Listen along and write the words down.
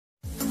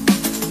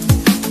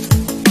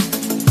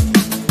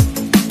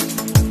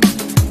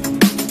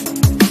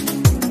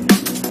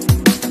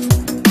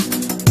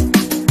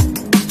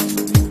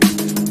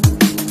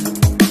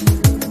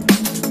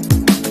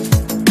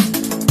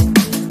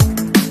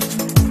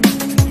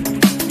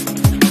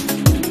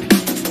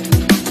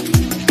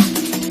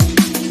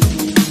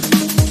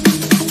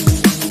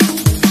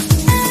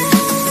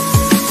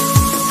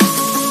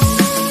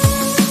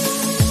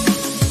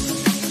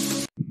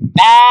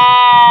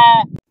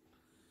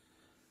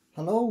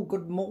Hello,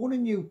 good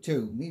morning you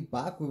two. Me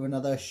back with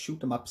another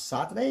shoot 'em up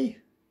Saturday.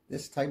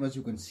 This time, as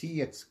you can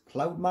see, it's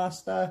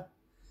Cloudmaster.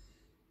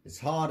 It's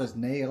hard as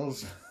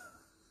nails.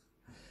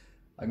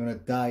 I'm gonna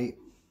die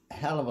a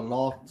hell of a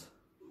lot.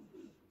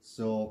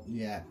 So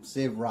yeah,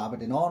 save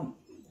rabbiting on.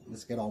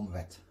 Let's get on with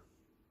it.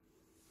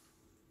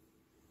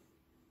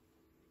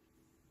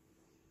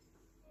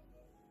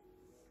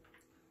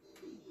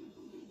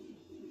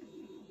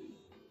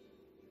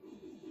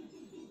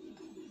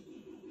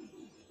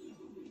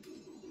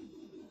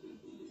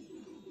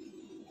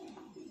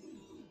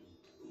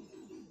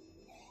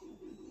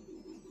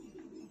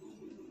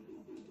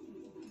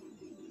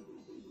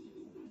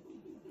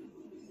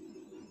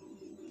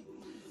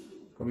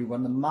 Gonna be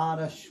one of the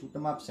maddest shoot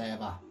 'em ups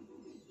ever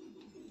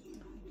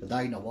that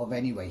I know of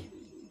anyway.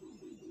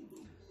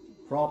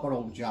 Proper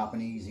old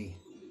Japanesey.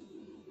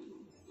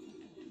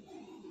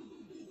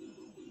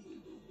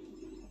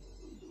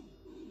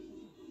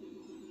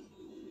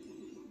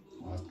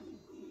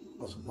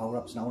 Got some power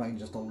ups now and I can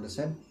just hold this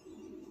in.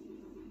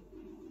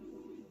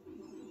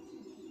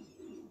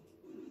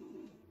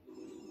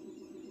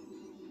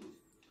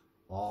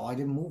 Oh, I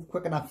didn't move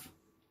quick enough.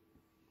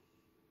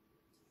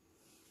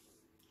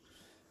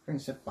 I can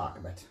sit back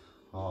a bit.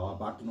 Oh,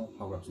 back to no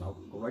power ups now.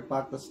 Go right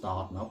back to the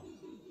start now.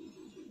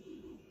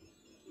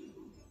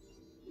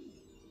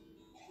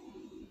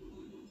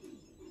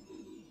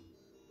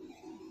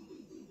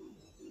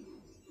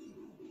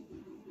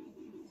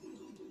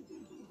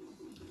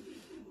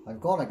 I've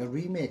got like a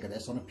remake of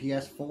this on a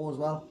PS4 as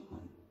well.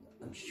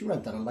 I'm sure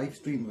I've done a live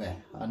stream of it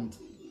and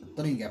I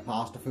didn't even get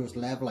past the first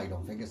level. I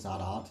don't think it's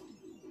that hard.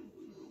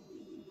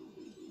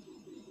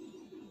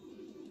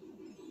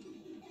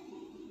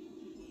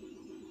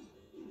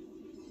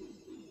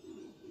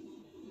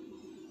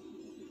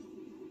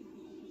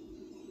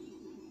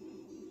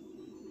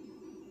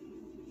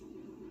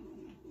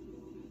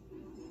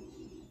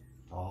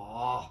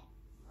 Oh,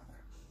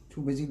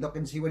 too busy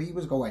looking to see where he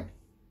was going.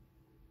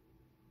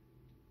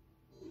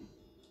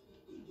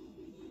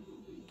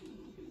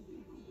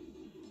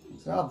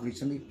 So I've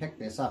recently picked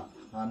this up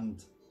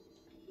and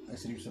I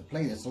said I used to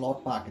play this a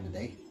lot back in the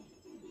day.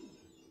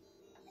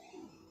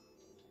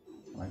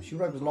 And I'm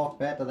sure I was a lot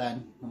better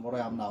then than what I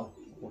am now.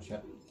 Oh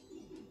shit.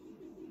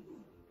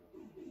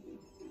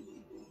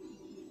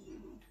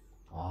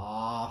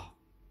 Ah,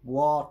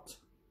 what?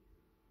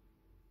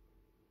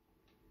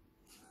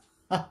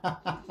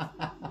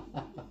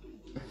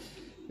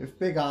 If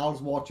Big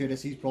Al's watching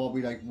this, he's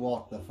probably like,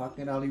 what the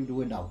fucking hell are you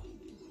doing now?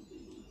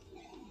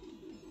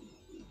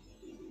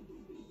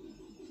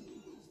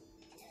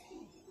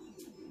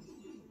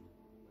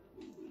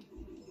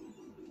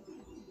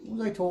 Who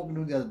was I talking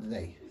to the other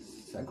day?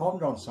 I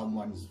commented on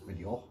someone's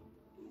video.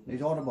 They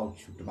talked about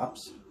shoot 'em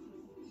ups.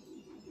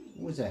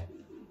 Who was it?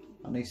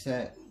 And they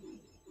said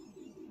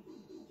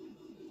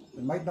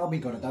they might not be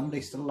good at them, but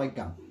they still like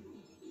them.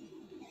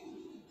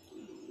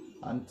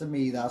 And to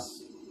me,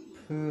 that's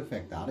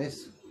perfect. That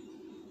is,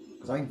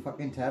 because I'm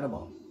fucking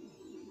terrible.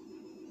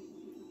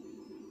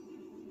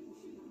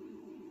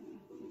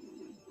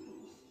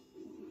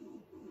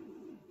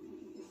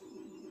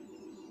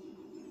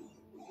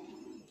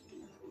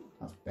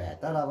 That's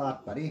better than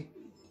that, buddy.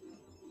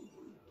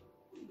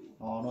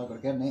 Oh no, I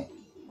gotta get in it.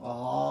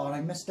 Oh, and I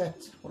missed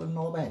it. What a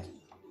knobhead.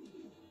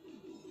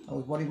 I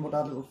was worried about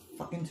that little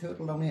fucking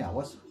turtle down here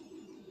was.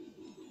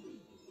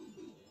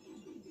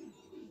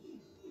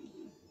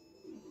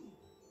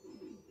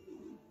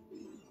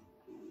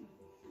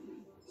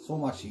 So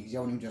much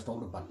easier when you just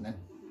hold a button in.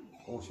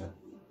 Oh shit.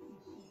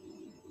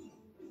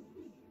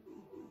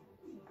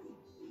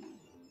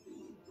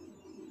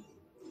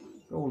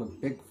 All the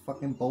big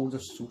fucking bowls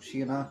of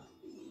sushi and that.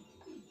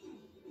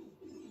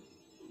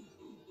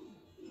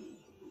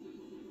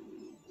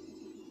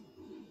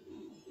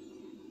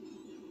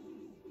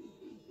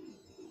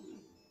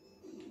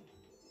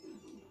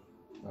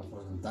 That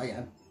wasn't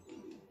dying.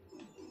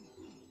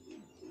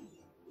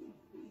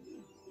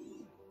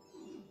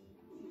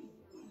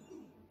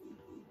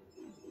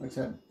 Like I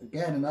said,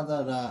 again,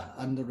 another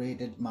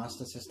underrated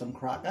Master System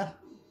cracker.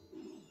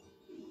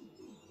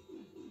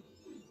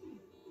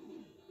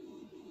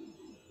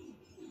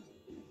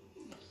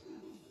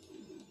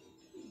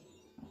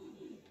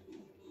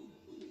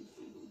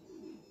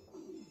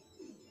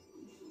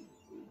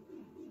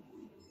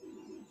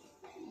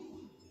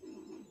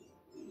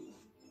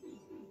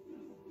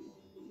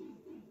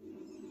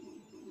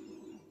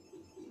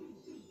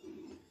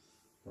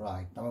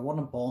 Right, now I want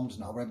the bombs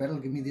now, but I bet it'll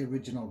give me the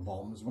original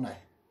bombs, won't I?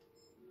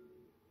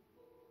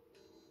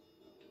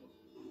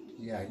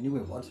 Yeah, I knew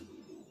it would.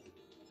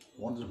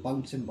 Wanted the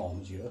bouncing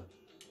bombs here.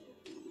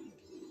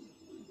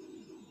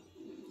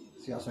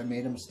 See, that's why I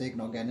made a mistake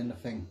not getting in the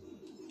thing.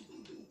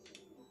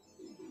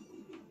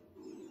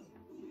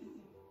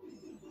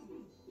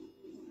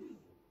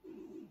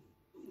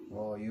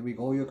 Oh, here we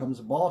go, here comes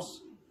the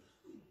boss.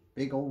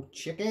 Big old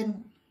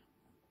chicken.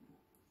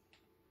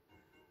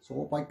 So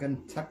hope I can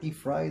Kentucky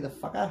fry the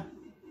fucker.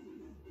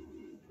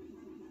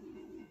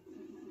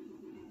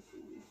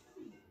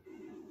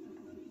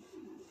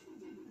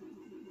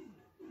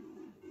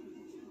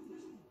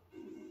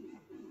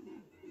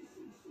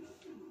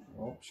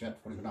 Oh shit,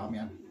 what are you gonna have me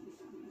on?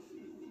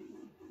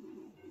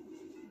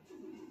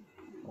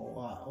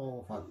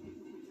 Oh fuck.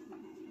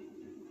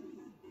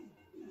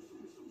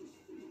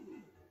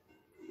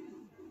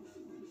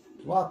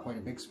 You are quite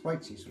a big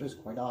sprite, see, so it is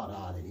quite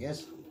hard it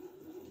is.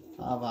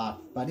 Have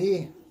that,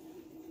 buddy.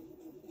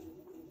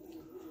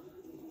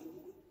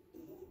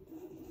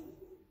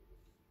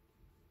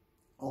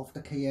 Off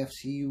the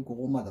KFC you go,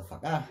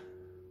 motherfucker.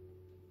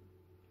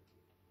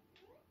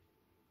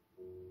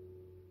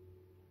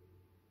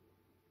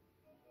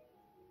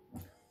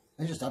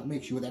 I just had to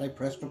make sure that I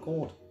pressed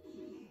record.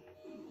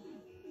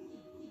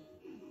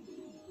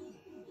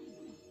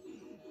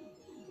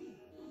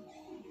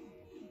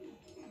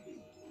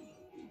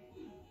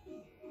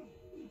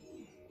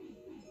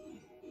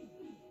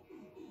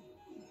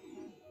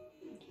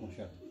 Oh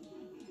shit.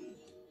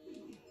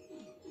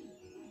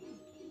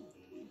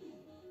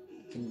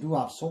 You do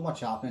have so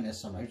much happening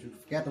this sometimes, you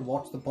forget to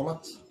watch the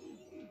bullets.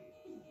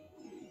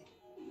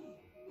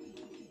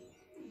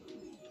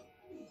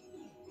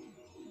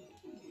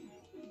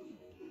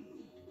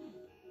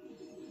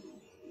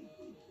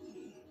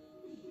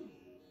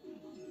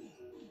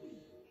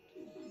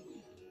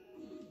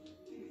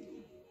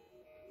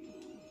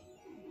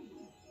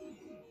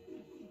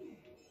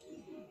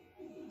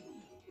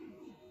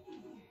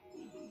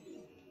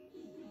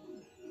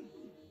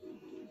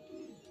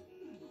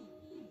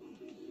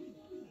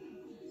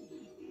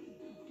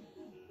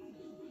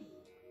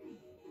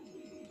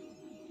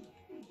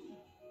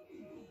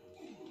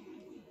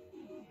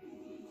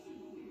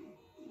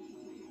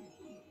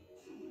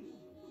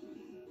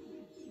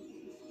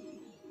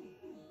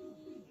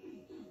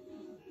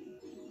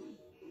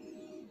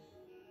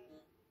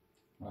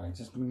 Right,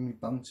 just going to be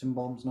bouncing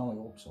bombs now, I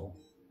hope so.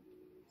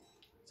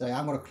 So I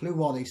haven't got a clue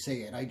what they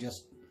say it, I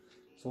just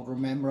sort of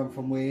remember them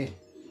from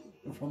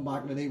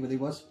back in the day where they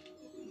was.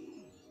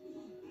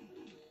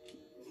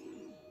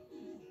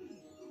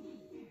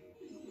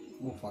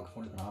 Oh fuck,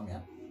 what are you gonna have me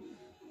at?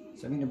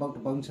 So I mean about the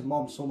bouncing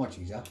bombs so much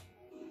easier.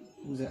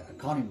 Who's it?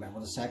 I can't even remember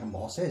what the second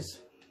boss is.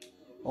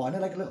 Oh, I know,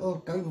 like a little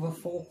guy with a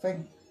fork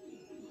thing.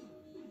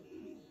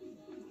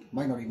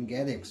 Might not even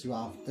get it because you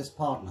have this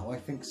part now. I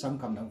think some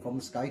come down from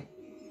the sky.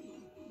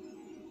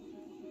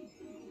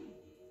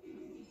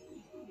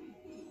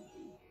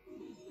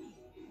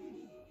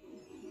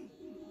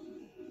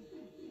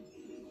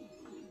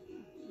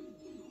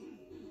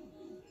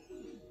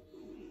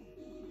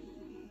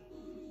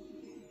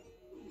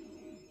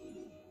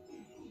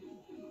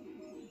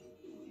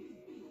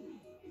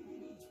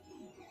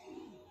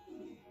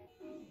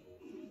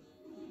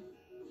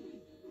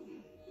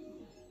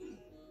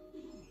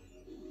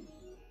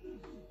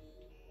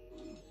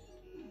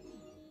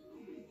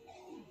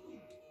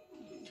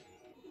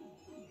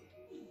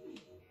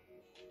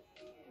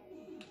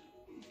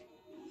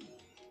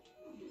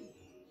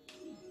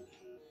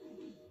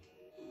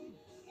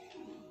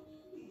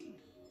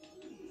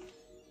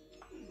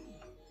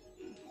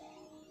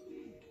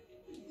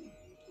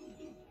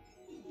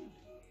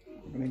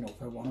 I don't know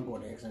if I want to go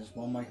there because I just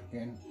want my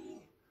again.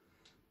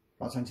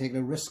 Plus I'm taking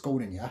a risk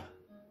going in here.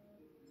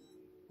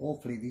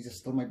 Hopefully these are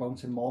still my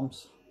bouncing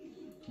bombs.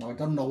 Now I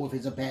don't know if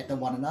it's a better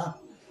one or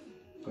not.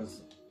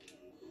 Because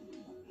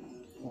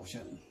oh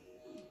shit.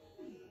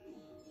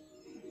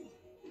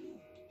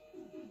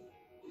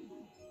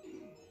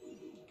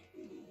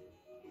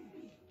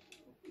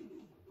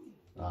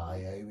 Ah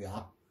yeah, here we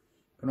are.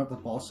 Coming up the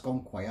boss,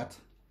 gone quiet.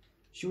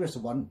 Shoot us the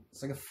one.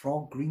 It's like a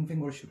frog green thing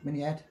where I shoot him in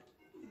the head.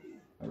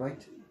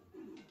 Alright.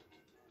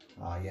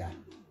 Ah, yeah.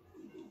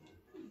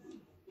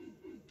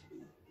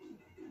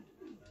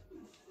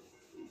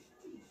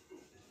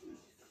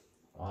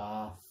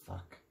 Ah,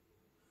 fuck.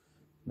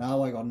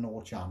 Now I got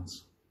no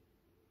chance.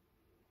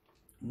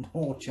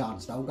 No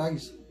chance now,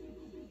 guys.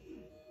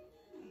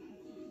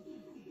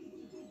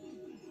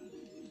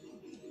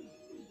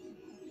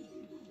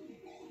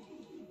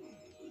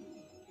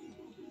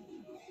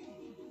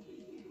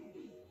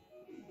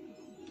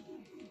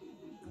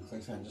 As I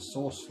said, I'm just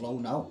so slow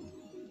now.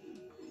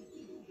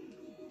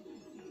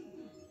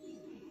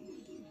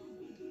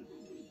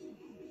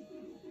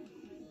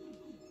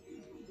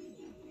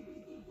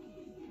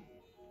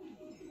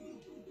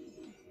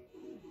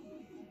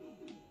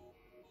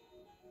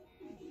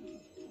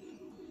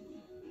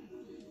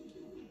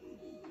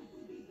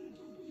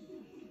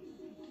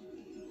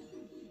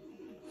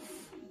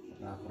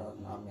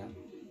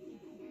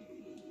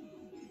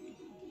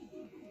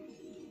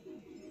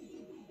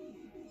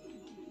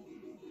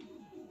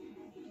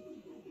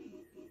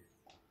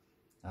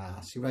 Ah,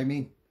 see what I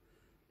mean?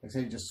 Like I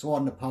said, you're just so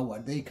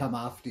underpowered, they come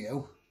after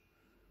you.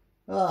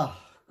 Oh,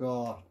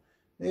 God.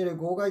 There you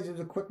go, guys. It was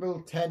a quick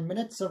little 10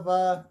 minutes of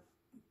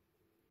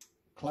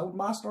Cloud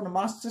Master on the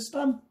Master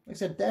System. Like I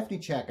said, definitely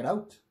check it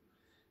out.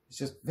 It's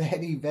just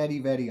very, very,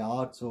 very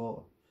hard.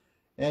 So,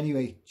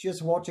 anyway,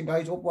 just watching,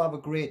 guys. Hope you have a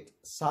great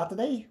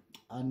Saturday.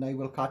 And I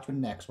will catch you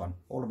in the next one.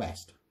 All the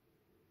best.